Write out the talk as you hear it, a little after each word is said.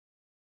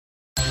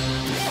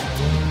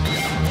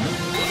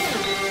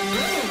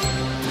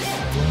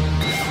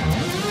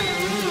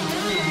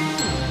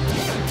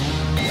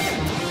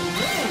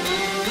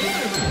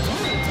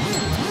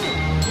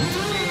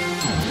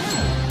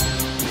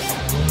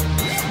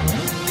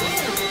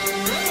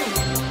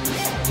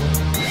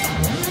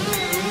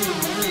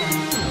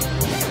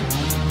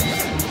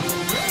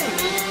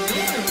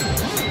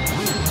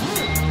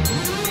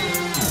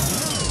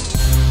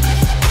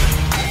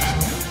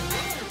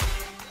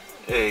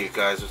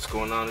guys, what's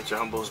going on? It's your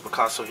humble host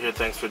Picaso here.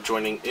 Thanks for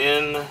joining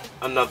in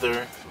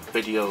another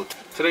video.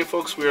 Today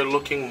folks, we are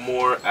looking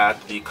more at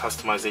the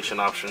customization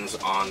options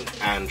on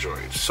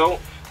Android. So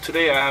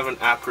today I have an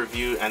app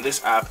review, and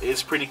this app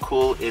is pretty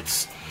cool.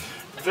 It's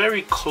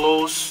very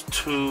close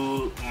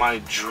to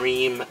my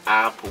dream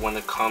app when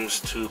it comes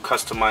to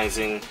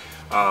customizing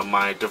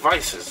my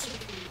devices.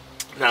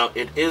 Now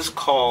it is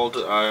called,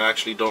 I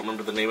actually don't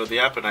remember the name of the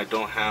app and I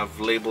don't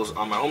have labels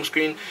on my home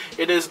screen.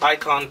 It is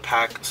Icon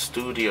Pack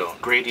Studio,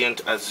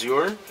 Gradient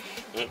Azure.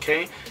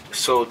 Okay,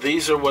 so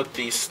these are what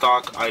the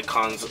stock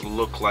icons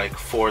look like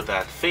for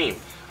that theme.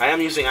 I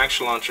am using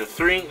Action Launcher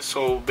 3,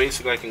 so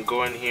basically I can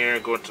go in here,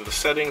 go into the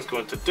settings, go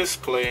into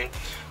display,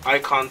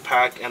 icon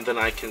pack, and then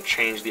I can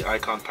change the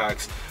icon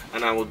packs,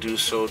 and I will do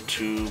so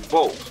to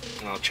bold.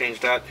 And I'll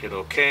change that, hit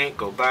OK,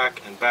 go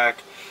back and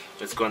back.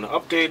 It's going to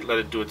update, let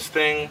it do its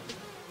thing.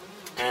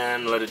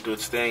 And let it do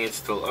its thing. It's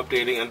still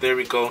updating, and there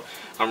we go.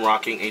 I'm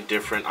rocking a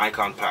different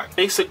icon pack.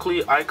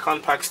 Basically,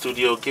 Icon Pack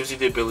Studio gives you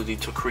the ability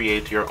to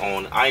create your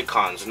own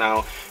icons.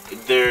 Now,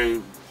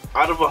 they're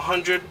out of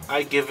 100,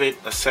 I give it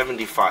a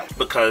 75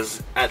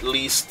 because at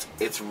least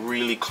it's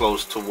really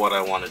close to what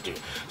I want to do.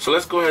 So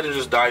let's go ahead and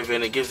just dive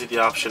in. It gives you the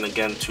option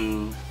again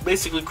to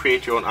basically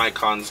create your own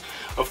icons.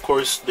 Of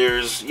course,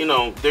 there's,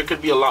 there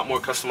could be a lot more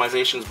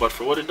customizations, but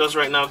for what it does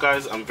right now,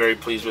 guys, I'm very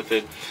pleased with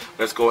it.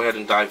 Let's go ahead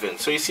and dive in.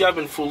 So you see, I've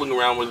been fooling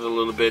around with it a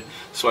little bit,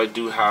 so I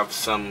do have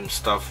some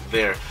stuff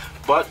there.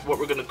 But what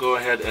we're going to go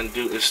ahead and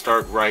do is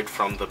start right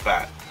from the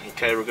bat.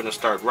 Okay, we're going to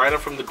start right up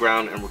from the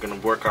ground and we're going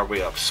to work our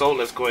way up. So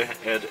let's go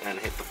ahead and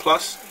hit the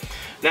plus.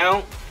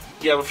 Now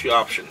you have a few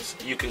options.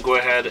 You can go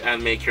ahead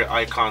and make your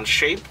icon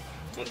shape.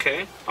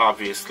 Okay,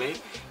 obviously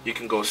you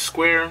can go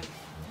square,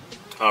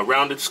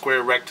 rounded,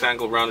 square,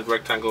 rectangle, rounded,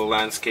 rectangle,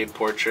 landscape,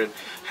 portrait,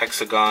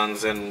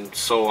 hexagons, and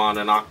so on,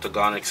 and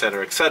octagon,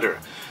 etc., etc.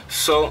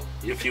 So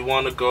if you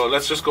want to go,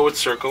 let's just go with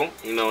circle.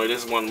 It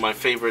is one of my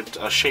favorite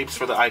shapes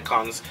for the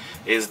icons,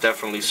 is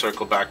definitely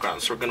circle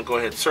background. So we're going to go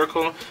ahead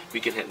circle. We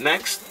can hit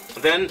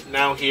next. Then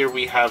now here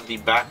we have the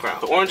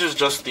background. The orange is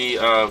just the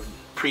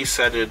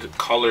presetted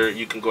color.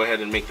 You can go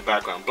ahead and make the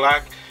background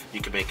black.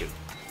 You can make it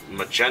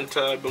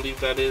magenta, I believe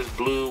that is,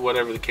 blue,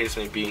 whatever the case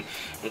may be.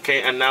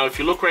 Okay, and now if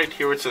you look right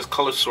here where it says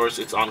color source,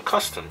 it's on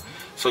custom.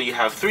 So you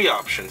have three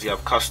options. You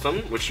have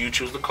custom, which you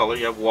choose the color.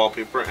 You have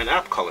wallpaper and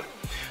app color.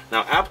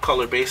 Now app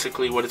color,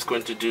 basically what it's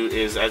going to do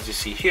is, as you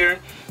see here,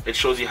 it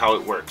shows you how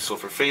it works. So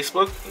for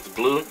Facebook, it's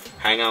blue,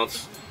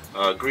 Hangouts,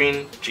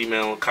 green,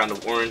 Gmail kind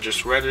of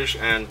orangish reddish,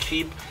 and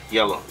Keep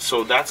yellow.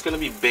 So that's going to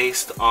be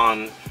based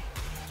on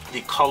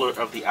the color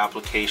of the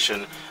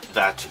application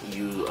that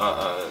you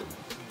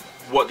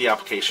what the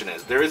application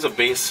is. There is a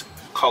base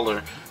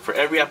color for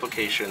every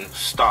application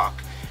stock,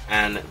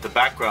 and the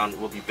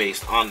background will be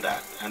based on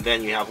that. And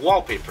then you have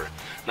wallpaper.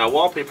 Now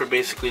wallpaper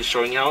basically is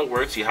showing you how it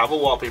works. You have a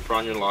wallpaper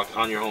on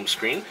your home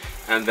screen,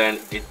 and then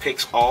it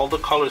picks all the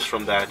colors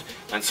from that,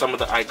 and some of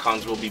the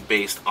icons will be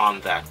based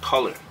on that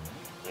color.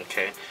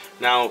 Okay,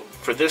 now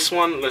for this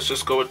one, let's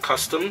just go with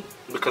custom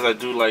because I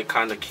do like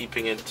kind of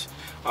keeping it.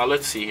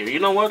 Let's see here. You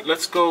know what?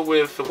 Let's go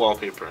with the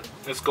wallpaper.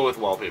 Let's go with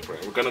wallpaper.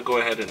 We're going to go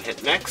ahead and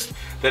hit next.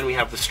 Then we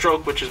have the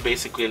stroke, which is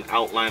basically an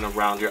outline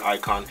around your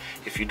icon.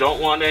 If you don't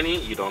want any,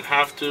 you don't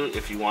have to.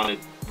 If you want it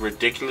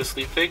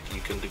ridiculously thick,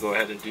 you can go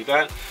ahead and do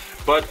that.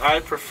 But I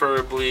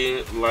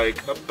preferably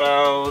like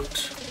about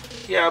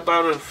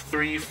a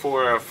 3,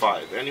 4, or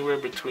 5. Anywhere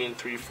between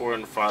 3, 4,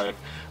 and 5.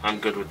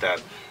 I'm good with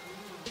that.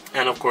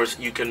 And of course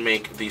you can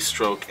make the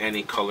stroke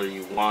any color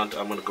you want.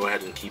 I'm going to go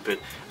ahead and keep it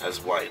as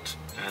white,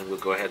 and we'll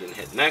go ahead and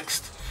hit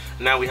next.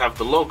 Now we have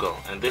the logo,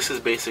 and this is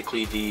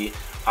basically the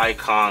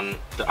icon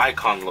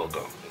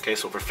logo. Okay,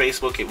 so for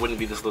Facebook it wouldn't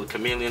be this little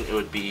chameleon, it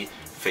would be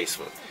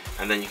Facebook.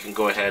 And then you can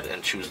go ahead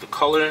and choose the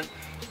color,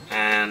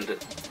 and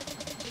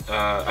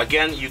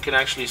again you can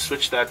actually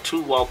switch that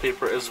to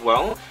wallpaper as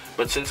well.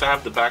 But since I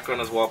have the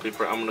background as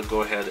wallpaper, I'm going to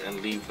go ahead and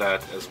leave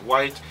that as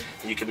white.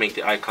 You can make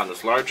the icon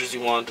as large as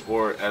you want,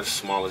 or as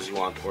small as you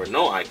want, or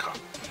no icon.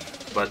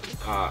 But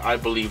I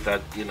believe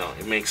that,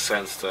 it makes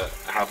sense to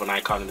have an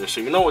icon in there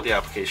so you know what the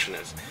application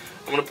is.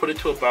 I'm going to put it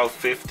to about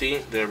 50.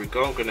 There we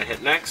go. I'm going to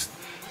hit next.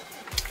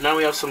 Now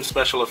we have some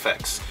special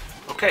effects.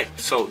 Okay,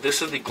 so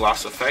this is the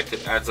gloss effect.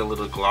 It adds a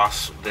little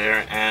gloss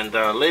there, and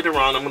later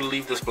on I'm going to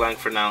leave this blank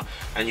for now.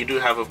 And you do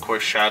have, of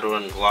course, shadow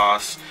and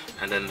gloss,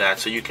 and then that,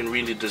 so you can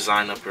really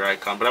design up your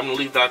icon. But I'm going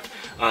to leave that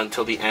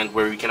until the end,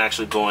 where you can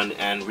actually go in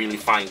and really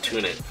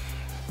fine-tune it.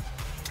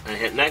 And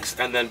hit next,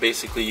 and then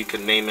basically you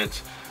can name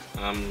it.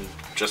 I'm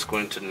just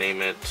going to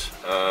name it,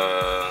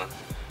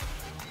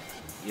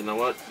 you know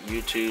what,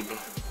 YouTube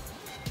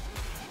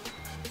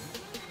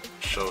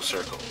Show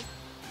Circle.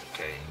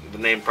 Okay, the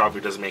name probably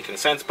doesn't make any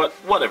sense, but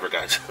whatever,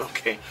 guys.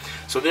 Okay,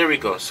 so there we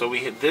go. So we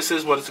hit, this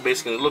is what it's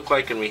basically going to look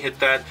like, and we hit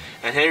that,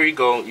 and here you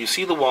go. You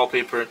see the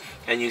wallpaper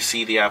and you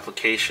see the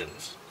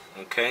applications.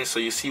 Okay, so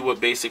you see what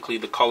basically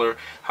the color,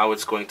 how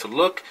it's going to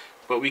look.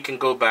 But we can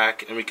go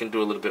back and we can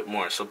do a little bit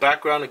more. So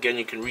background, again,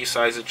 you can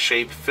resize it,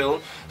 shape,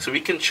 fill. So we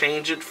can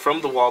change it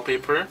from the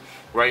wallpaper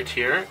right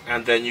here,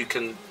 and then you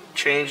can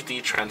change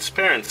the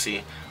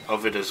transparency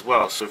of it as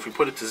well. So if we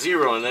put it to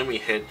 0 and then we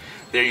hit,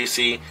 there you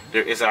see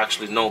there is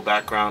actually no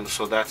background.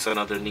 So that's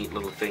another neat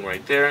little thing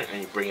right there.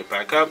 And you bring it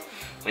back up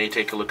and you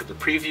take a look at the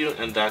preview,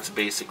 and that's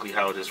basically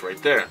how it is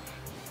right there.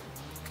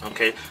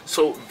 Okay,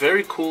 so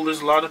very cool.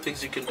 There's a lot of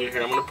things you can do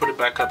here. I'm going to put it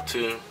back up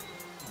to,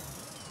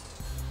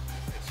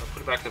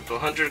 back up to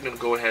 100. I'm going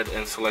to go ahead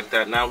and select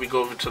that. Now we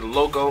go over to the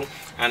logo,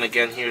 and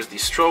again here's the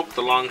stroke,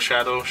 the long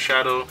shadow,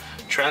 shadow,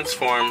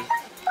 transform,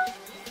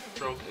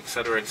 stroke,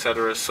 etc,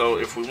 etc. So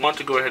if we want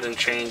to go ahead and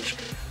change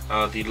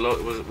the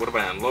what am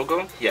I on,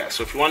 logo? Yeah,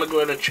 so if you want to go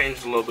ahead and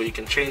change the logo, you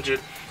can change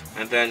it,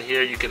 and then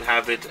here you can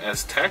have it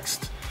as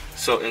text.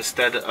 So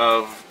instead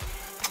of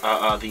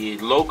the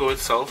logo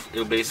itself,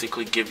 it'll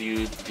basically give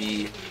you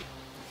the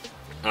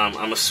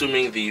I'm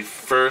assuming the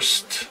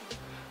first,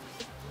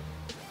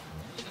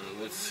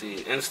 let's see,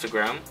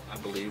 Instagram, I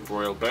believe,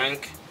 Royal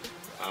Bank,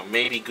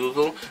 maybe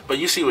Google, but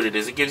you see what it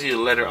is. It gives you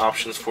the letter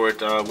options for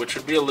it, which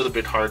would be a little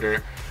bit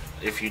harder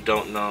if you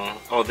don't know.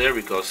 Oh, there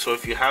we go. So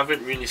if you have it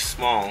really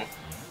small,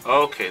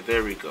 okay,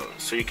 there we go.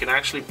 So you can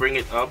actually bring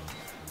it up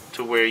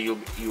to where you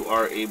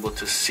are able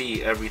to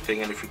see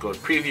everything, and if you go to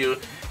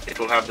preview, it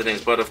will have the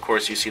names, but of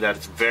course you see that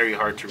it's very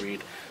hard to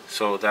read,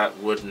 so that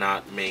would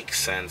not make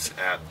sense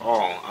at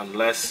all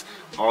unless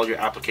all your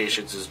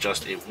applications is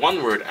just a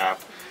one-word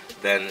app.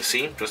 Then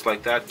see, just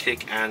like that,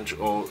 kick and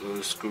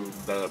screw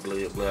blah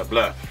blah blah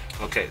blah.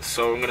 Okay,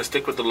 so I'm gonna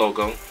stick with the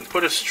logo.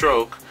 Put a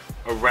stroke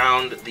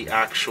around the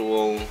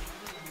actual,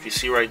 if you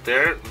see right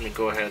there, let me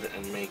go ahead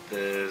and make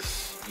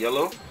this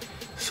yellow.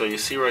 So you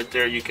see right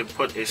there, you can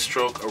put a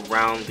stroke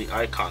around the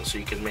icon, so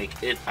you can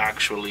make it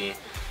actually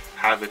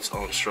have its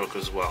own stroke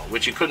as well,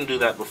 which you couldn't do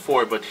that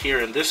before, but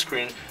here in this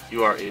screen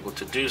you are able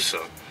to do so.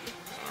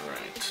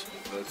 Alright,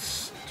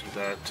 let's do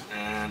that.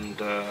 And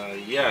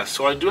yeah,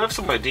 so I do have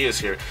some ideas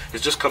here.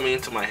 It's just coming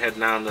into my head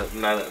now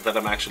that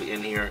I'm actually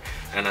in here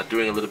and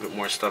doing a little bit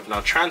more stuff.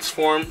 Now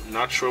transform,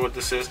 not sure what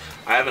this is.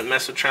 I haven't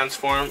messed with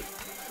transform,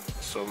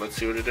 so let's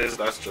see what it is.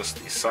 That's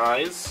just the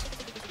size.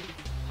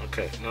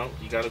 Okay, no,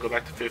 you gotta go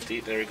back to 50,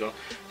 there we go.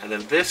 And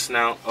then this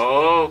now,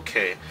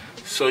 okay,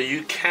 so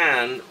you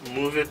can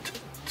move it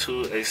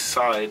to a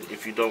side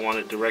if you don't want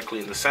it directly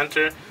in the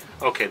center.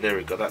 Okay, there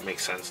we go, that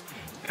makes sense.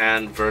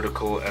 And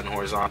vertical and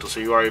horizontal, so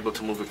you are able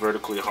to move it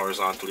vertically,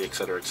 horizontally,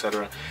 etc,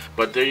 etc.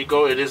 But there you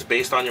go, it is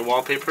based on your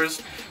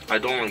wallpapers. I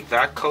don't like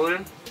that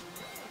color,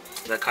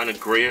 that kind of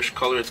grayish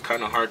color. It's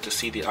kind of hard to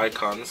see the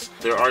icons.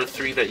 There are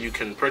 3 that you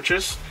can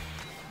purchase,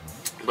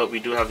 but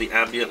we do have the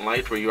ambient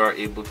light where you are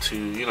able to,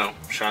 you know,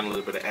 shine a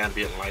little bit of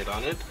ambient light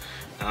on it.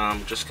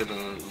 I'm just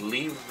gonna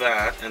leave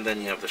that, and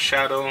then you have the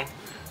shadow.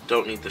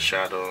 Don't need the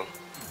shadow.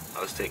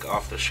 Let's take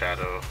off the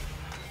shadow.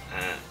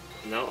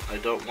 No, I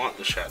don't want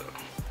the shadow.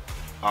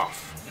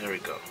 Off. There we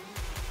go.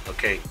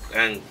 Okay,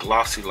 and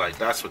glossy light.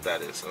 That's what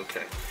that is.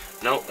 Okay.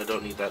 No, I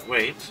don't need that.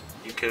 Wait.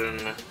 You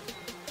can.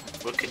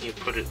 What can you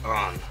put it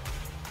on?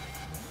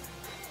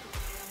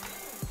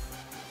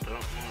 Don't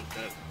want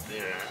that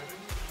there.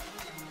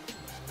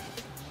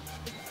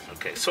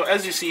 Okay, so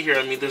as you see here,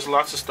 I mean, there's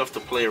lots of stuff to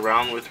play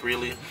around with,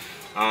 really.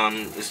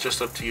 It's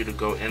just up to you to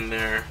go in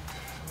there.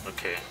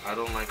 Okay, I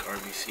don't like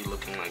RBC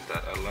looking like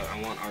that.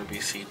 I want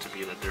RBC to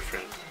be in a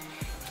different...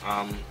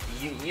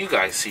 you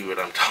guys see what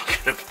I'm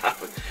talking about.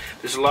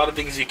 There's a lot of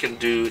things you can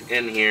do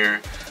in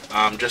here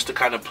just to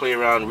kind of play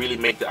around, really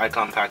make the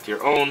icon pack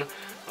your own.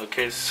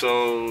 Okay,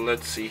 so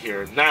let's see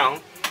here. Now,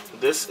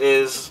 this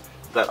is...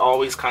 that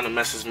always kind of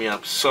messes me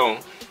up. So,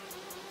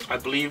 I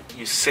believe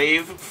you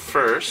save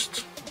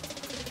first.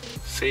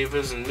 Save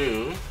as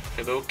new,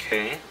 hit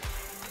OK,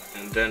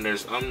 and then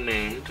there's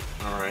unnamed.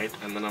 Alright,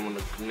 and then I'm going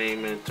to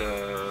name it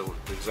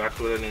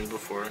exactly what I named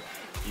before,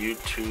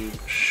 YouTube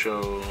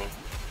show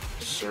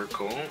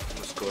circle.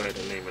 Let's go ahead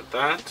and name it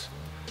that.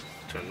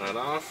 Turn that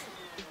off.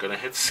 Gonna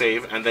hit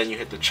save, and then you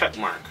hit the check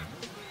mark,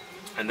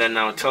 and then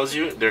now it tells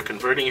you they're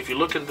converting. If you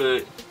look in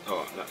the,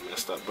 oh, that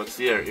messed up, but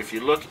there, if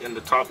you look in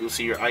the top, you'll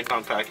see your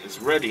icon pack is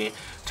ready.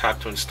 Tap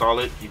to install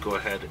it. You go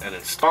ahead and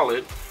install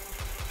it.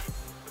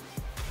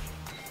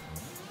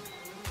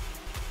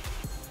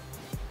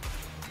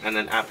 And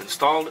then app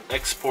installed,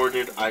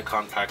 exported,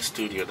 icon pack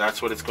studio.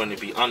 That's what it's going to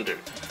be under.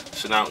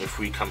 So now if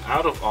we come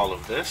out of all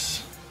of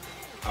this,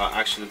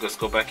 actually let's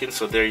go back in.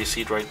 So there you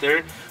see it right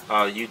there,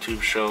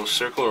 YouTube show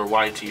circle or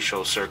YT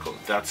show circle.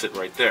 That's it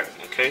right there.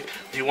 Okay,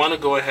 if you want to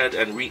go ahead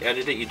and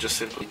re-edit it, you just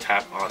simply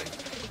tap on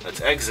it. Let's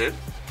exit,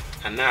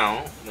 and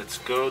now let's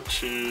go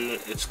to,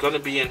 it's going to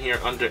be in here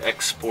under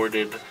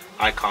exported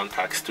icon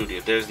pack studio.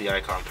 There's the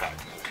icon pack.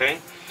 Okay,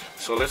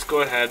 so let's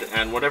go ahead,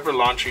 and whatever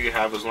launcher you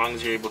have, as long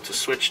as you're able to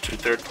switch to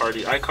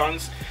third-party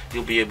icons,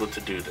 you'll be able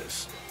to do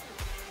this.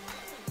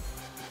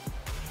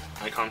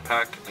 Icon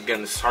pack,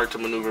 again, it's hard to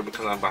maneuver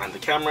because I'm behind the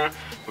camera.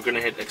 We're going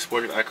to hit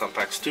exported icon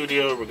pack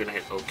studio, we're going to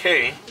hit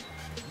OK,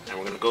 and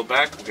we're going to go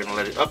back, we're going to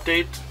let it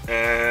update,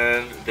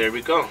 and there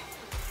we go.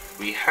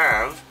 We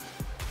have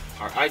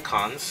our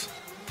icons.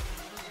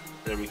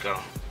 There we go.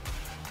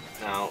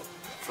 Now,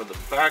 for the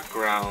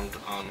background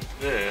on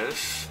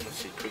this, let's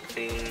see, quick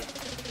theme.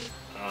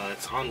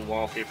 It's on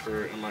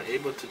wallpaper. Am I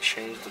able to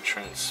change the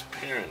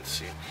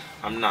transparency?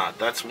 I'm not.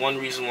 That's one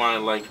reason why I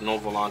like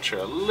Nova Launcher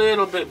a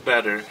little bit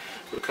better,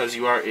 because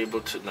you are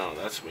able to, no,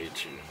 that's way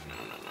too, no.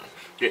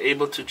 You're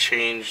able to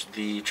change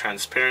the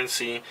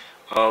transparency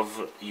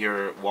of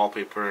your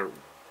wallpaper,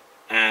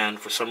 and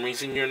for some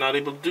reason you're not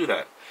able to do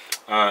that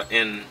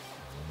in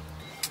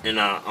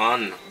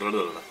on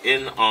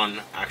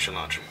Action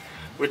Launcher,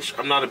 which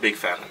I'm not a big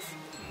fan of.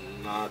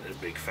 Not a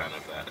big fan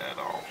of that at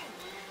all.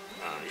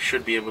 You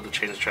should be able to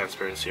change the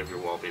transparency of your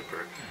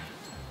wallpaper,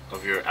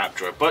 of your app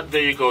drawer. But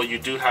there you go, you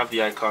do have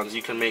the icons.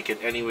 You can make it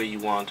any way you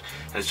want,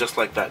 and it's just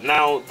like that.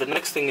 Now the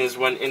next thing is,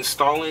 when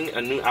installing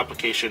a new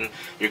application,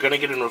 you're going to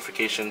get a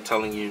notification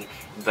telling you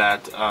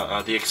that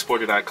the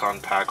exported icon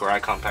pack or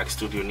icon pack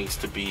studio needs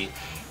to be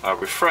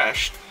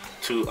refreshed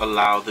to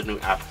allow the new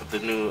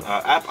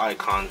app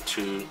icon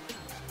to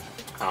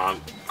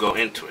go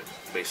into it,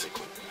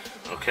 basically.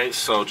 Okay,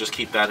 so just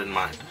keep that in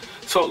mind.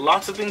 So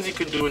lots of things you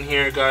can do in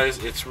here,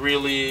 guys. It's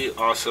really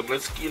awesome.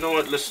 You know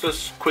what, let's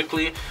just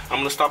quickly, I'm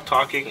gonna stop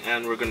talking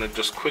and we're gonna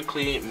just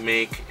quickly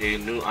make a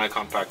new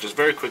icon pack, just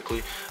very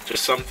quickly,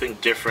 just something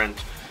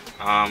different.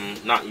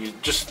 Not you,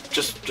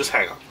 just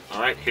hang on.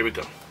 All right, here we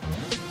go.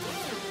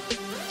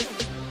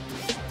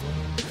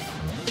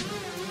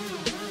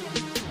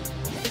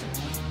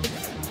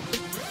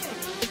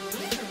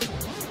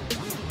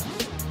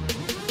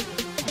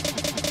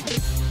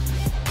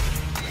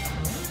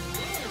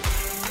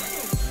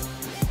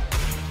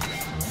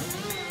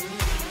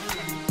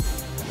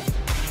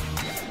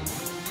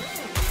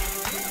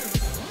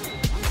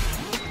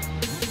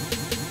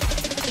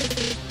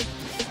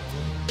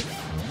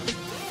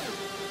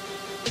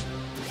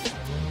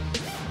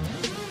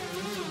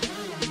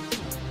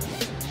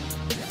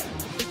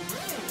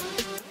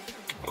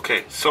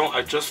 Okay, so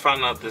I just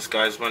found out this,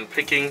 guys, when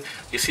picking,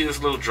 you see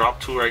this little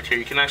drop tool right here,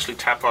 you can actually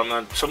tap on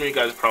that. Some of you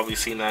guys have probably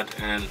seen that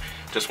and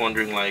just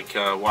wondering like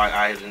why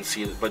I didn't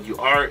see it, but you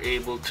are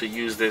able to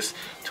use this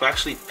to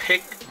actually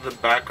pick the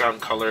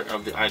background color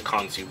of the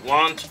icons you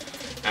want,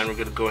 and we're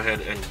going to go ahead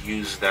and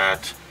use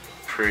that.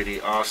 Pretty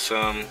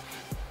awesome.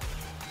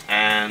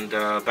 And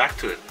back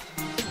to it.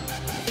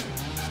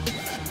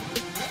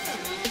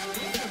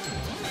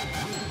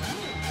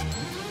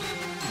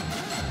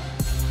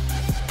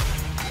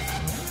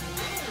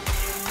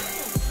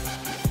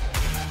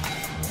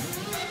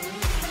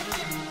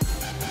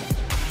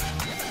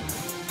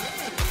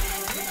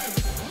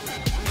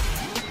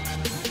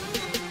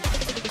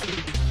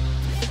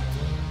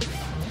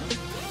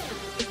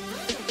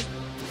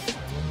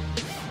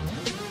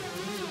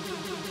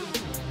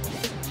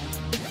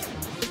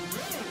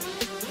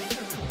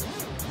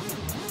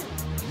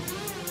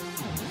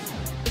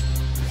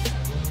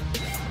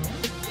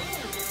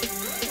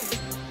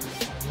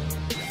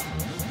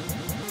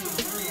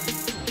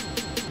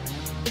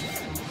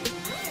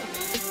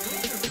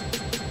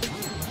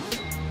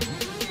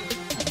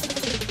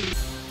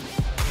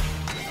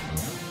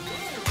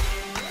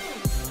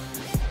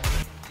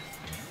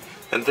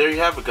 And there you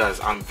have it, guys.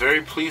 I'm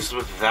very pleased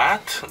with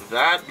that.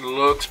 That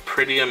looks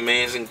pretty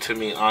amazing to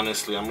me,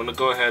 honestly. I'm going to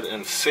go ahead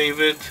and save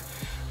it.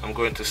 I'm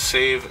going to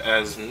save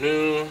as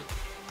new.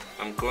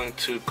 I'm going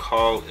to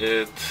call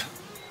it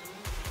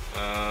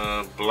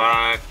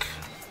black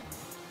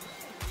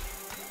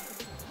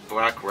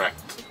rect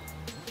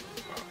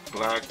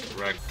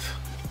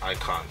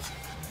icons.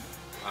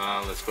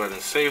 Let's go ahead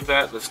and save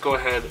that. Let's go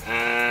ahead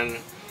and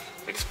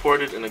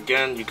export it. And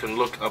again, you can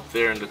look up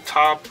there in the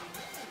top,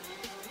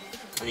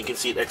 and you can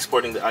see it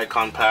exporting the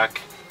icon pack.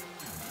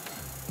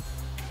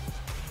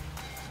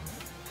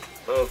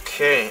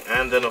 Okay,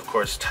 and then of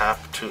course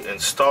tap to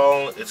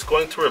install. It's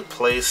going to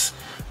replace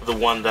the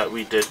one that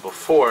we did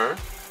before.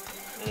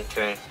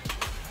 Okay,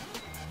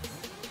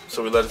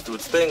 so we let it do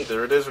its thing.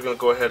 There it is. We're going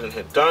to go ahead and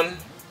hit done,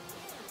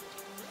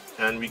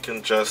 and we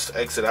can just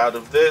exit out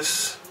of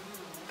this.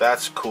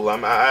 That's cool.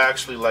 I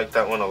actually like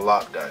that one a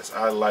lot, guys.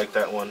 I like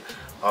that one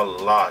a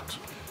lot.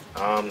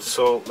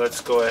 So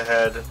let's go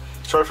ahead.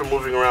 Sorry for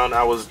moving around.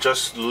 I was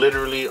just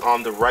literally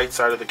on the right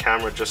side of the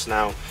camera just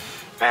now,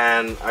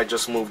 and I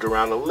just moved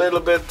around a little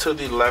bit to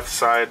the left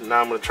side.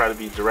 Now I'm going to try to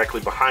be directly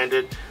behind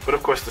it, but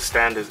of course the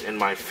stand is in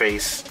my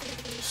face,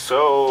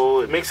 so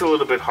it makes it a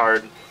little bit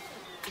hard.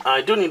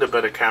 I do need a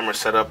better camera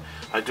setup.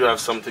 I do have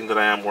something that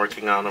I am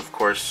working on, of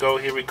course. So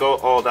here we go.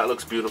 Oh, that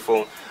looks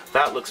beautiful.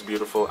 That looks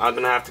beautiful. I'm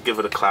going to have to give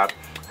it a clap.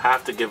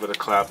 Have to give it a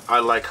clap. I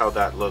like how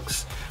that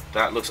looks.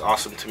 That looks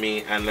awesome to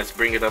me. And let's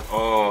bring it up.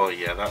 Oh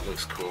yeah, that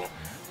looks cool.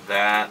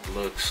 That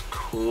looks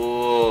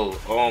cool.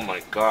 Oh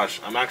my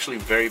gosh, I'm actually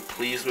very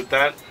pleased with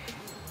that.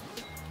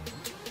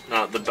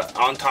 Now,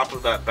 on top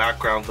of that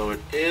background, though, it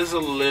is a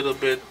little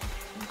bit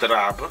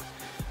drab,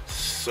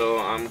 so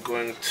I'm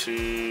going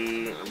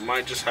to, I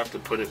might just have to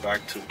put it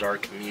back to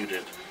dark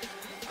muted.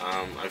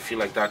 I feel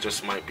like that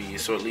just might be,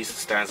 so at least it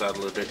stands out a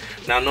little bit.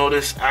 Now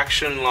notice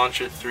Action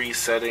Launcher 3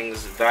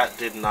 settings, that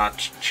did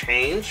not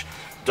change.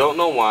 Don't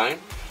know why,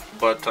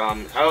 but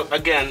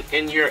again,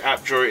 in your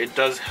app drawer, it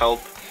does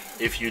help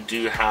if you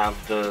do have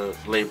the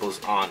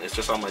labels on. It's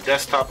just on my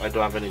desktop, I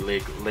don't have any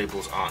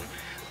labels on.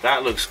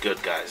 That looks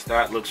good, guys.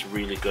 That looks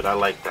really good. I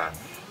like that.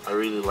 I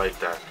really like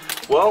that.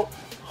 Well,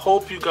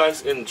 hope you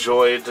guys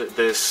enjoyed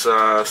this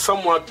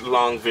somewhat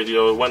long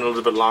video. It went a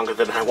little bit longer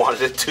than I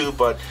wanted it to,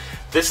 but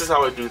this is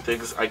how I do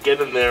things. I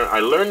get in there, I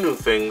learn new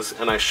things,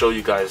 and I show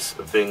you guys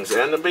things.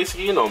 And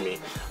basically, you know me.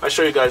 I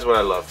show you guys what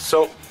I love.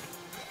 So,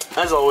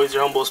 as always,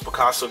 your humble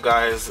Picasso,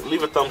 guys.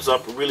 Leave a thumbs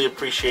up. Really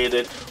appreciate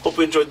it. Hope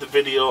you enjoyed the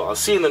video. I'll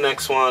see you in the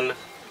next one.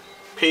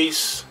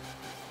 Peace.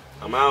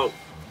 I'm out.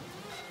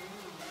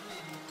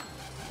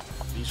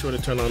 Be sure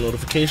to turn on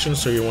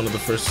notifications so you're one of the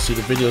first to see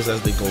the videos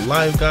as they go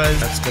live, guys.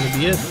 That's gonna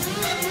be it.